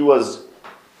batzayin. He was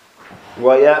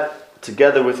Roya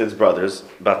together with his brothers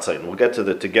batzayin. We'll get to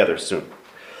the together soon.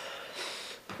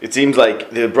 It seems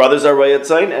like the brothers are Roya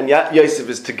Tzayin, and Yosef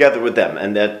is together with them,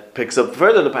 and that picks up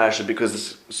further in the parasha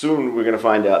because soon we're going to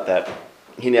find out that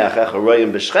Hine achecha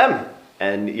Royim b'Shechem,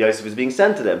 and Yosef is being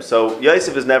sent to them. So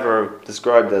Yosef is never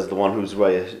described as the one who's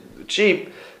Roya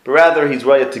sheep, but rather he's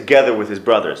Roya together with his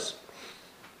brothers.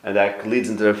 And that leads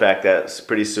into the fact that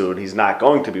pretty soon he's not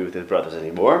going to be with his brothers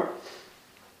anymore.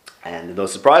 And no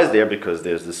surprise there because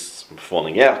there's this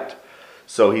falling out.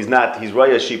 So he's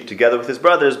Roya sheep together with his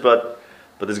brothers, but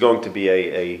there's going to be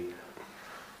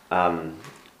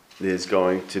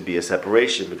a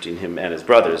separation between him and his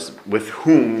brothers, with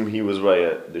whom he was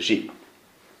Roya the sheep.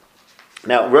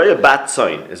 Now, Roya bat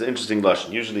Tzayin is an interesting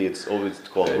lashon. Usually it's always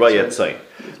called Roya Tzayin.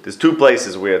 There's two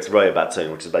places where it's Roya bat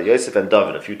Tzayin, which is by Yosef and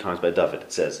David. A few times by David,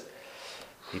 it says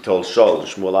he told Shaul,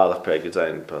 Shmuel Aleph Perek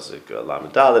Zayin Pasuk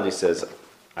Lamed Daled. He says,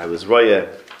 "I was Roya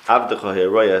Avdecha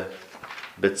here Roya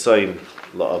Betzayin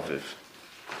la'aviv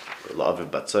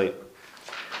bat Tzayin."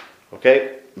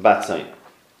 Okay, bat Tzayin.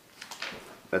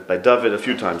 That by David. A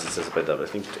few times it says it by David.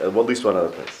 I think at least one other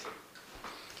place.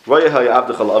 Roya Haya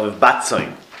Avdecha la'aviv bat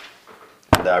Tzayin.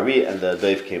 The Ari and the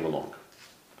Dave came along.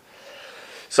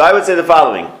 So I would say the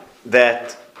following,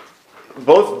 that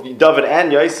both David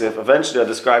and Yosef eventually are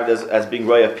described as being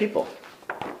Roya people.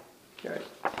 Right.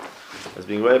 As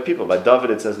being Roya people. By David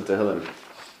it says in Tehillim,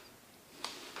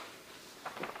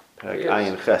 Perek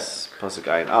Ayin Ches, Pasuk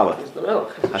Ayin Aleph, He's the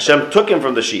Melech. Hashem took him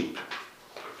from the sheep.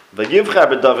 Vayivchar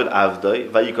b'David avdoi,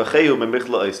 vayikochehu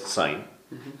memichla ois tzayin.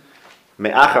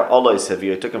 Me'achar olois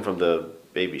havir, took him from the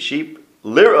baby sheep.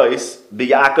 Lir ois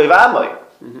b'Yaakov amoy,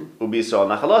 ubi Yisrael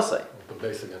nachalosai. The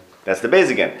base again. That's the base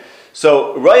again.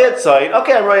 So Royat Tzayin,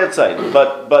 okay, I'm Royat Tzayin,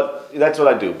 but that's what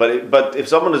I do. But if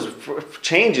someone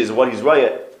changes what he's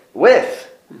Royat with,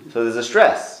 so there's a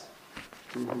stress.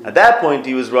 At that point,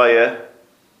 he was Royat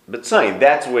B'Tzayin.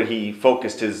 That's where he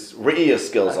focused his Re'iyah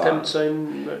skills on.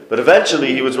 But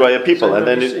eventually, he was Royat people, and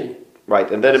then in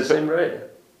same Raya.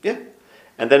 yeah,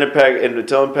 and then in the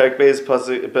Torah Perek Beis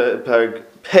Perek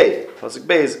Pei Pasuk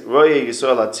Beis Royat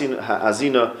Yisrael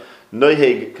Hazina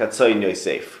Noheg Katzayin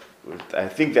Yosef. I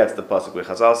think that's the pasuk where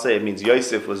Chazal say it means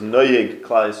Yosef was noyeg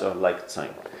klal Yisrael like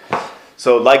Tzayin.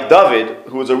 So like David,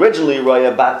 who was originally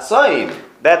Raya Bat Tzayin,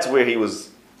 that's where he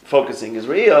was focusing his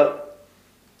Riyah.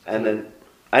 And then,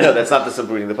 I know that's not the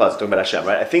simple reading of the pasuk, talking about Hashem,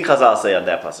 right? I think Chazal say on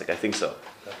that pasuk, I think so.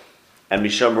 And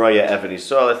Misham Raya Even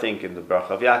Yisrael, I think in the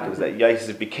Baruch of Yaakov, is that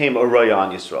Yosef became a Raya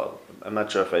on Yisrael. I'm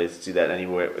not sure if I see that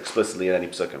anywhere explicitly in any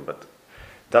psukim, but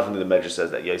definitely the Medrash says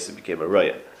that Yosef became a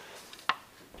Raya.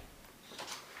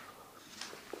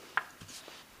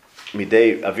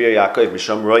 Midei Avir Yaakov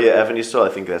Misham Roya Even Yisrael. I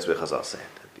think that's what Chazal said.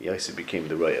 Yosef became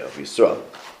the Roya of Yisrael.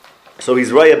 So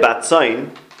he's Roya Bat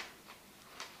Tzayin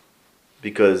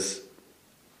because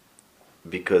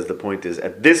the point is,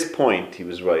 at this point he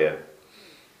was Roya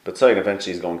Bat Tzayin.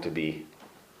 Eventually he's going to be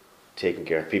taking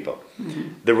care of people.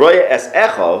 The Roya Es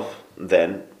Echov,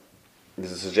 then,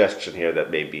 there's a suggestion here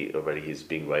that maybe already he's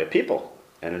being Roya people.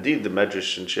 And indeed the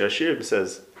Medrash in Shir Hashirim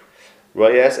says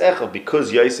Raya es Echov,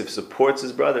 because Yosef supports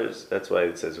his brothers, that's why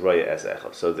it says Raya es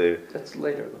Echov. So that's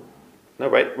later though. No,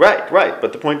 right.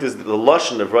 But the point is that the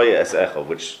lashon of Raya es Echov,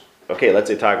 which, okay, let's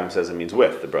say Targum says it means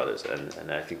with the brothers, and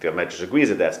I think the Medrash agrees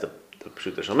that that's the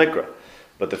Pshuta Shel Mikra.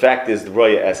 But the fact is, the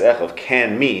Raya es Echov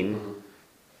can mean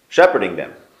shepherding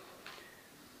them.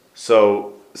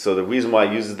 So the reason why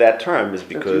he uses that term is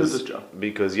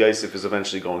because Yosef is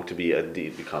eventually going to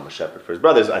become a shepherd for his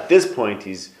brothers. At this point,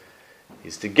 he's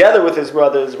together with his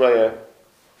brothers, Raya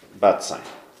Bat Tzayin.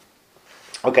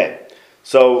 Okay,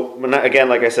 so again,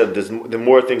 like I said, there are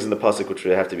more things in the pasuk which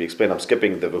have to be explained. I'm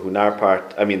skipping the Vahunar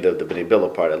part, the Bnei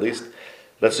Bilah part at least.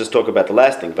 Let's just talk about the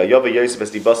last thing. Vayova Yosef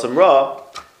es libasam ra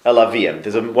el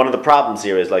aviyim. One of the problems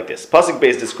here is like this. Pasuk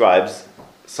Beis describes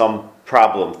some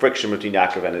problem, friction between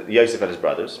Yaakov and Yosef and his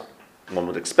brothers, one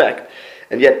would expect.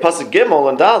 And yet Pasuk Gimel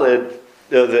and Daled,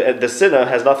 the sinner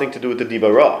has nothing to do with the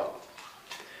Dibara.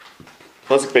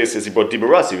 Pasuk Beis says he brought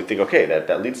Dibara, so you would think, okay,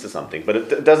 that leads to something. But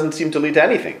it doesn't seem to lead to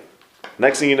anything.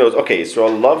 Next thing you know is, okay,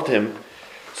 Yisrael loved him,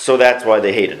 so that's why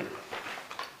they hated him.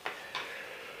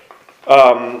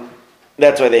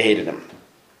 That's why they hated him.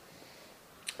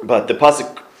 But the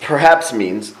pasuk perhaps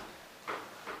means,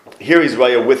 here he's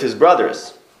Raya with his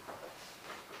brothers.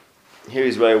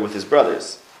 He's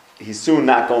soon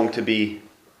not going to be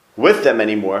with them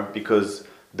anymore because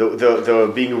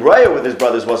the being Raya with his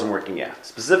brothers wasn't working out.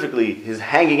 Specifically, his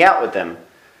hanging out with them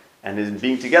and his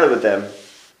being together with them,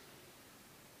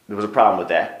 there was a problem with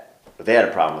that. But they had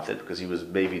a problem with it because he was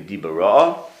maybe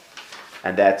Dibara,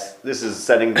 and this is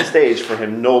setting the stage for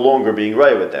him no longer being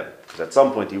Raya with them. Because at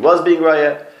some point he was being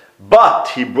Raya, but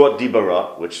he brought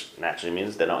Dibara, which naturally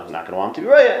means they're not going to want him to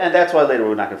be Raya, and that's why later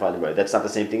we're not going to find the Raya. That's not the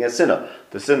same thing as Sinah.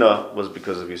 The Sinah was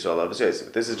because of Yisrael of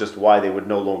Yosef. This is just why they would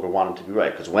no longer want him to be Raya.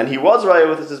 Because when he was Raya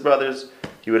with his brothers,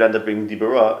 he would end up being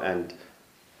Dibara, and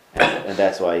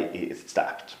that's why it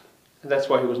stopped. And that's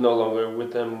why he was no longer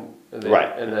with them.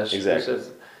 Right, and that's exactly.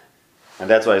 And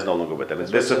that's why he's no longer with them.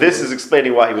 So this is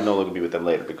explaining why he would no longer be with them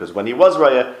later. Because when he was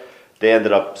Raya, they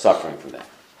ended up suffering from that.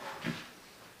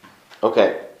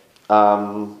 Okay.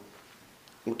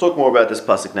 We'll talk more about this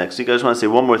pasuk next week. I just want to say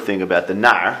one more thing about the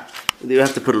nar. You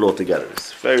have to put it all together.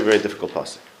 It's a very, very difficult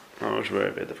pasuk. It's a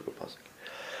very, very difficult pasuk.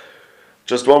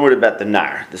 Just one word about the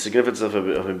nar, the significance of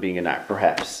him being a nar,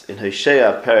 perhaps. In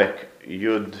Hosea Perek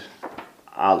Yud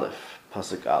Aleph,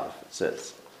 pasuk Aleph, it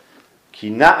says, Ki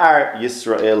na'ar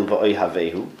Yisrael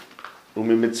v'oihavehu,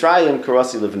 u'mimitzrayim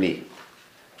karasi livni.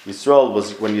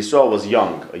 When Yisrael was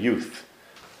young, a youth,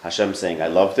 Hashem saying, I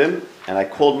loved him, and I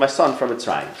called my son from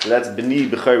Mitzrayim. So that's B'ni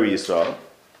B'chari Yisrael.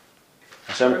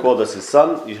 Hashem called us his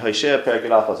son. Hosea Perek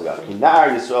Yud Aleph, pasuk Aleph. Ki na'ar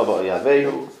Yisrael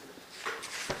v'oihavehu,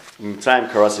 u'mimitzrayim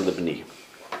karasi livni.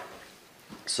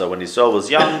 So when Yisrael was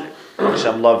young,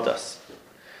 Hashem loved us.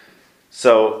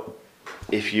 So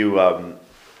if you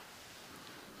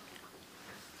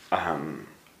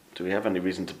do we have any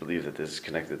reason to believe that this is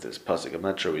connected to this pasuk? I'm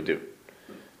not sure we do.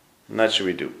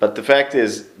 But the fact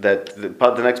is that the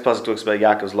next pasuk talks about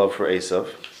Yaakov's love for Esav,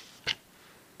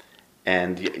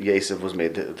 and Yosef was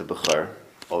made the Bechor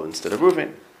instead of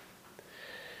Reuven.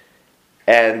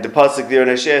 And the pasuk there in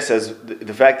Hosea says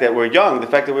the fact that we're young, the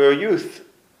fact that we're a youth,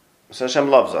 so Hashem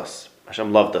loves us.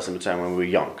 Hashem loved us in the time when we were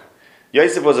young.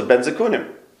 Yosef was a ben zekunim.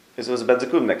 This was a ben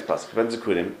zekunim next pasuk. Ben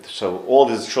zekunim. So all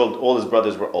his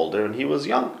brothers were older, and he was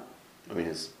young. I mean,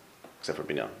 except for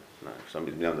Binyamin. No,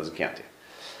 somebody Binyamin doesn't count here.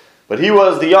 But he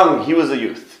was the young. He was a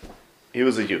youth. He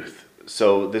was a youth.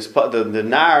 So the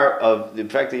nar of the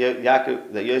fact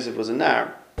that Yosef was a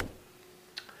nar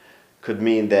could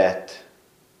mean that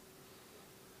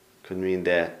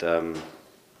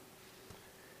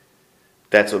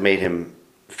that's what made him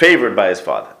favored by his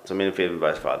father. So made him favored by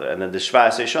his father. And then the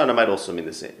Shvas Yeshana might also mean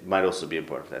the same. Might also be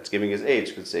important. That's giving his age,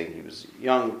 because saying he was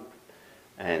young,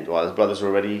 and while his brothers were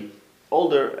already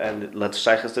older, and let's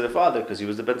shaychus to the father because he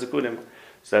was the ben zekunim.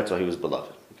 So that's why he was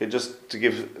beloved. Okay, just to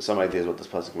give some ideas what this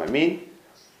pasuk might mean.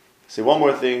 Say one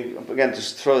more thing. Again,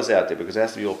 just throw this out there because it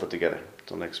has to be all put together.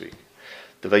 Until next week.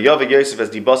 The Vayav Yosef as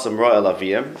dibasam ra el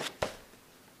aviyim.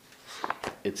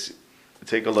 It's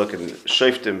take a look in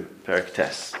Shoftim Perek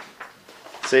Tes.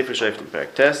 Sefer Shoftim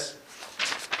Perek Tes.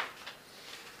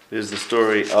 This is the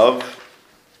story of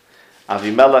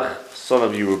Avimelech, son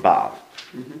of Yerubal.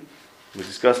 Mm-hmm. We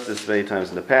discussed this many times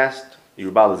in the past.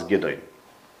 Yerubal is Gideon.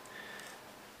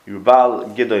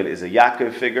 Gideon is a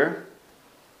Yaakov figure.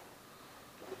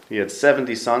 He had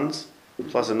 70 sons,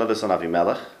 plus another son,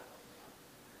 Avimelech.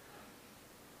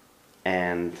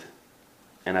 And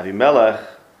Avimelech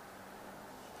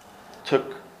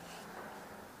took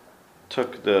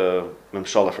the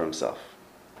Memshala for himself.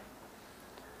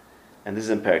 And this is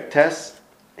in Perek Tes.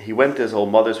 He went to his whole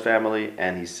mother's family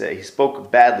and he spoke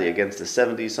badly against the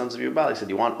 70 sons of Yerubal. He said,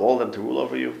 "You want all of them to rule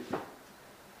over you?"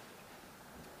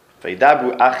 Because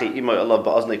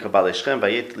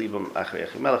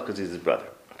he's his brother.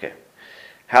 Okay.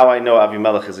 How I know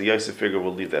Avimelech is a Yosef figure,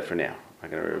 we'll leave that for now. I'm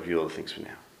not going to review all the things for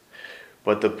now.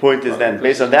 But the point is then,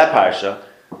 based on that parsha,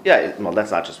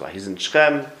 that's not just why. He's in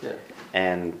Shechem,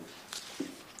 and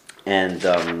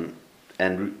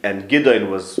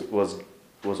Gideon was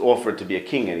offered to be a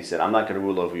king, and he said, "I'm not going to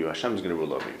rule over you. Hashem's going to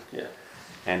rule over you." Yeah.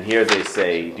 And here they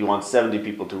say, "Do you want 70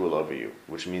 people to rule over you?"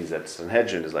 Which means that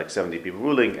Sanhedrin is like 70 people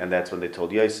ruling, and that's when they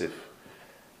told Yosef,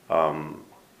 "Are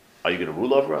you going to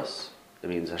rule over us?" It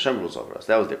means Hashem rules over us.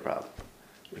 That was their problem,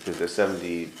 because the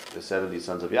 70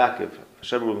 sons of Yaakov,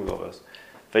 Hashem ruling over us.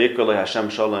 Vayikol lo Hashem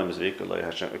Shalom is Vayikol lo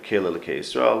Hashem Akil Elokei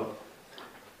Yisrael,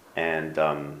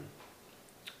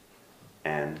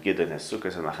 and Gideon has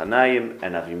Sukkos and Machanayim,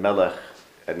 and Avimelech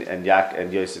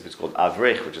and Yosef is called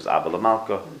Avrech, which is Abba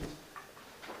Lamalka.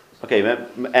 Okay,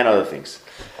 and other things.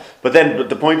 But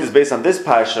the point is, based on this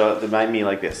parsha, that might mean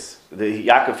like this: the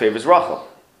Yaakov favors Rachel,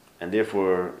 and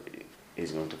therefore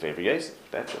he's going to favor Yosef.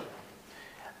 That's it.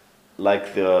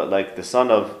 Like the son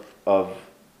of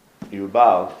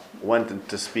Yerubal went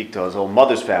to speak to his whole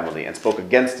mother's family and spoke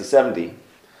against the 70.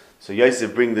 So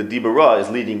Yosef bring the Dibara is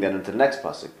leading then into the next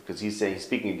pasuk, because he's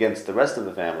speaking against the rest of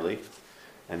the family,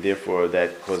 and therefore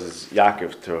that causes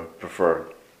Yaakov to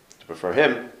prefer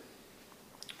him,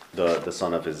 the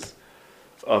son of his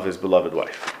beloved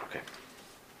wife. Okay.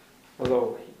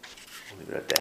 Although I'll leave it at that.